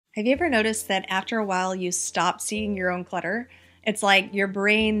Have you ever noticed that after a while you stop seeing your own clutter? It's like your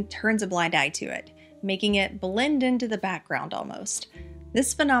brain turns a blind eye to it, making it blend into the background almost.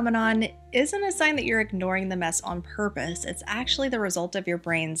 This phenomenon isn't a sign that you're ignoring the mess on purpose, it's actually the result of your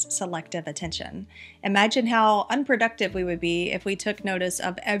brain's selective attention. Imagine how unproductive we would be if we took notice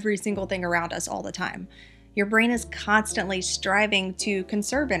of every single thing around us all the time. Your brain is constantly striving to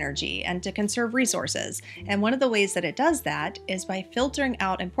conserve energy and to conserve resources. And one of the ways that it does that is by filtering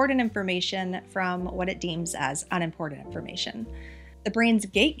out important information from what it deems as unimportant information. The brain's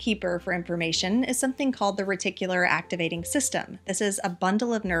gatekeeper for information is something called the reticular activating system. This is a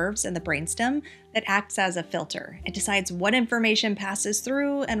bundle of nerves in the brainstem that acts as a filter. It decides what information passes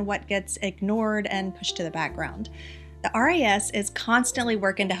through and what gets ignored and pushed to the background. The RAS is constantly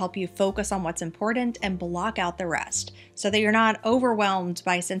working to help you focus on what's important and block out the rest so that you're not overwhelmed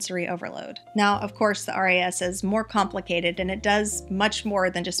by sensory overload. Now, of course, the RAS is more complicated and it does much more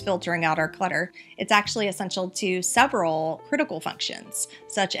than just filtering out our clutter. It's actually essential to several critical functions,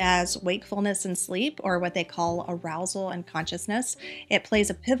 such as wakefulness and sleep, or what they call arousal and consciousness. It plays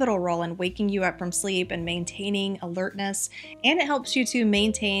a pivotal role in waking you up from sleep and maintaining alertness, and it helps you to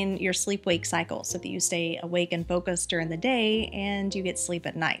maintain your sleep-wake cycle so that you stay awake and focused during the day and you get sleep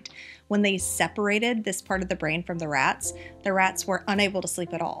at night. When they separated this part of the brain from the rats were unable to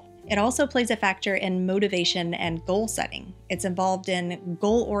sleep at all. It also plays a factor in motivation and goal setting. It's involved in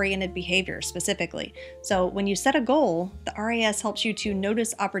goal-oriented behavior specifically. So when you set a goal, the RAS helps you to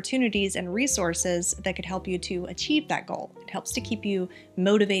notice opportunities and resources that could help you to achieve that goal. It helps to keep you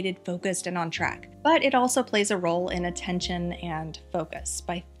motivated, focused, and on track. But it also plays a role in attention and focus.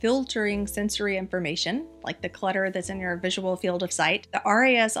 By filtering sensory information, like the clutter that's in your visual field of sight, the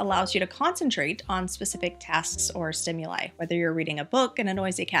RAS allows you to concentrate on specific tasks or stimuli. Whether you're reading a book in a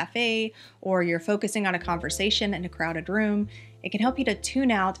noisy cafe or you're focusing on a conversation in a crowded room, it can help you to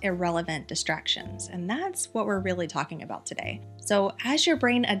tune out irrelevant distractions. And that's what we're really talking about today. So as your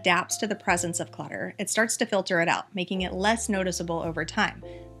brain adapts to the presence of clutter, it starts to filter it out, making it less noticeable over time.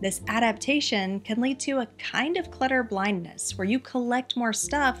 This adaptation can lead to a kind of clutter blindness, where you collect more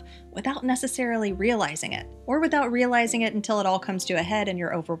stuff without necessarily realizing it, or without realizing it until it all comes to a head and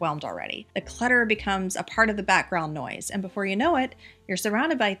you're overwhelmed already. The clutter becomes a part of the background noise, and before you know it, you're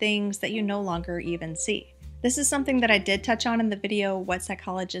surrounded by things that you no longer even see. This is something that I did touch on in the video, What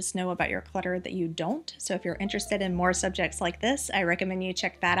Psychologists Know About Your Clutter That You Don't. So if you're interested in more subjects like this, I recommend you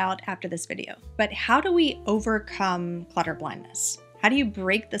check that out after this video. But how do we overcome clutter blindness? How do you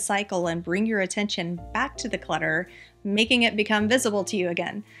break the cycle and bring your attention back to the clutter, making it become visible to you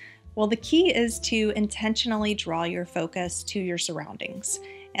again? Well, the key is to intentionally draw your focus to your surroundings.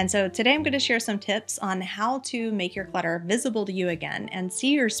 And so today I'm going to share some tips on how to make your clutter visible to you again and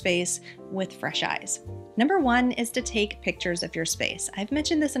see your space with fresh eyes. Number one is to take pictures of your space. I've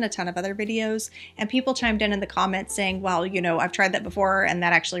mentioned this in a ton of other videos, and people chimed in the comments saying, well, I've tried that before and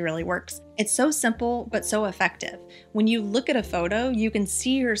that actually really works. It's so simple, but so effective. When you look at a photo, you can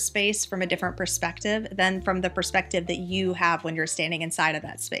see your space from a different perspective than from the perspective that you have when you're standing inside of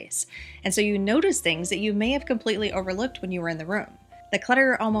that space. And so you notice things that you may have completely overlooked when you were in the room. The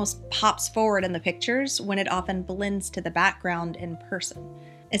clutter almost pops forward in the pictures when it often blends to the background in person.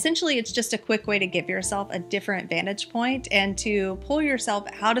 Essentially, it's just a quick way to give yourself a different vantage point and to pull yourself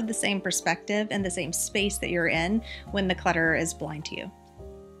out of the same perspective and the same space that you're in when the clutter is blind to you.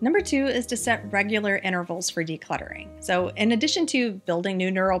 Number two is to set regular intervals for decluttering. So in addition to building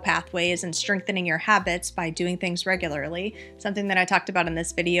new neural pathways and strengthening your habits by doing things regularly, something that I talked about in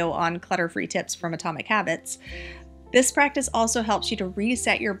this video on clutter-free tips from Atomic Habits, this practice also helps you to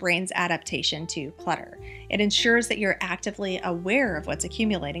reset your brain's adaptation to clutter. It ensures that you're actively aware of what's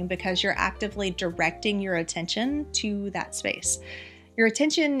accumulating because you're actively directing your attention to that space. Your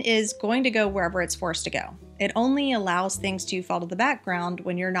attention is going to go wherever it's forced to go. It only allows things to fall to the background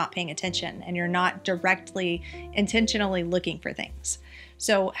when you're not paying attention and you're not directly, intentionally looking for things.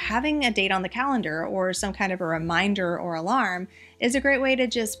 So having a date on the calendar or some kind of a reminder or alarm is a great way to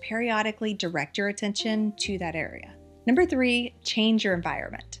just periodically direct your attention to that area. Number three, change your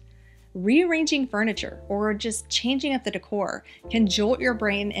environment. Rearranging furniture or just changing up the decor can jolt your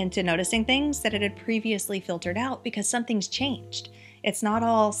brain into noticing things that it had previously filtered out because something's changed. It's not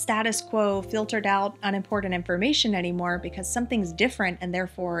all status quo, filtered out, unimportant information anymore because something's different and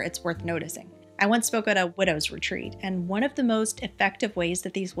therefore it's worth noticing. I once spoke at a widow's retreat, and one of the most effective ways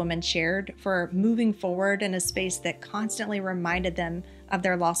that these women shared for moving forward in a space that constantly reminded them of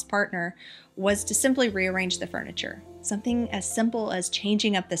their lost partner was to simply rearrange the furniture. Something as simple as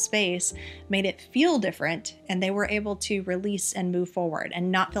changing up the space made it feel different, and they were able to release and move forward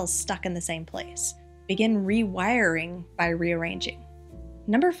and not feel stuck in the same place. Begin rewiring by rearranging.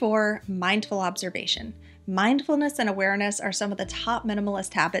 Number 4, mindful observation. Mindfulness and awareness are some of the top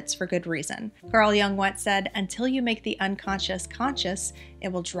minimalist habits for good reason. Carl Jung once said, "Until you make the unconscious conscious,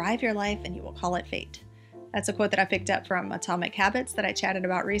 it will drive your life and you will call it fate." That's a quote that I picked up from Atomic Habits that I chatted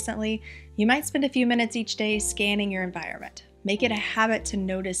about recently. You might spend a few minutes each day scanning your environment. Make it a habit to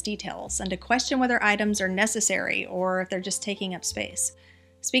notice details and to question whether items are necessary or if they're just taking up space.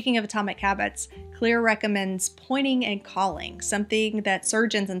 Speaking of Atomic Habits, Clear recommends pointing and calling, something that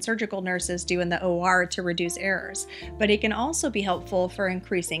surgeons and surgical nurses do in the OR to reduce errors, but it can also be helpful for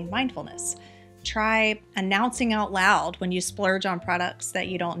increasing mindfulness. Try announcing out loud when you splurge on products that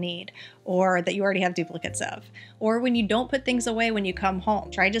you don't need or that you already have duplicates of. Or when you don't put things away when you come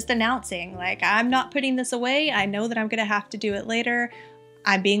home. Try just announcing, like, "I'm not putting this away. I know that I'm going to have to do it later.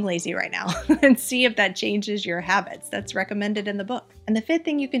 I'm being lazy right now," and see if that changes your habits. That's recommended in the book. And the 5th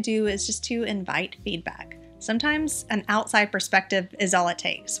thing you can do is just to invite feedback. Sometimes an outside perspective is all it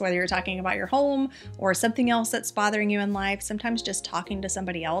takes, whether you're talking about your home or something else that's bothering you in life. Sometimes just talking to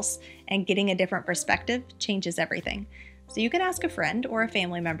somebody else and getting a different perspective changes everything. So you can ask a friend or a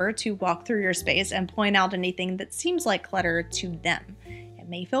family member to walk through your space and point out anything that seems like clutter to them. It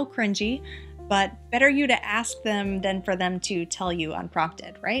may feel cringy, but better you to ask them than for them to tell you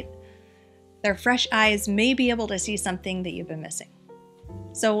unprompted, right? Their fresh eyes may be able to see something that you've been missing.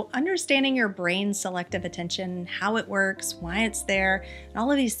 So understanding your brain's selective attention, how it works, why it's there, and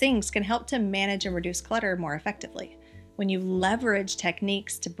all of these things can help to manage and reduce clutter more effectively. When you leverage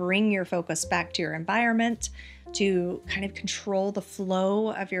techniques to bring your focus back to your environment, to kind of control the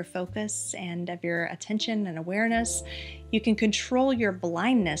flow of your focus and of your attention and awareness, you can control your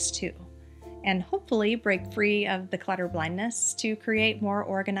blindness too, and hopefully break free of the clutter blindness to create more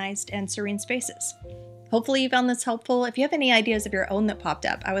organized and serene spaces. Hopefully you found this helpful. If you have any ideas of your own that popped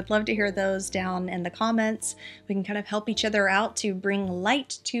up, I would love to hear those down in the comments. We can kind of help each other out to bring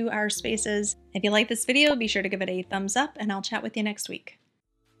light to our spaces. If you like this video, be sure to give it a thumbs up, and I'll chat with you next week.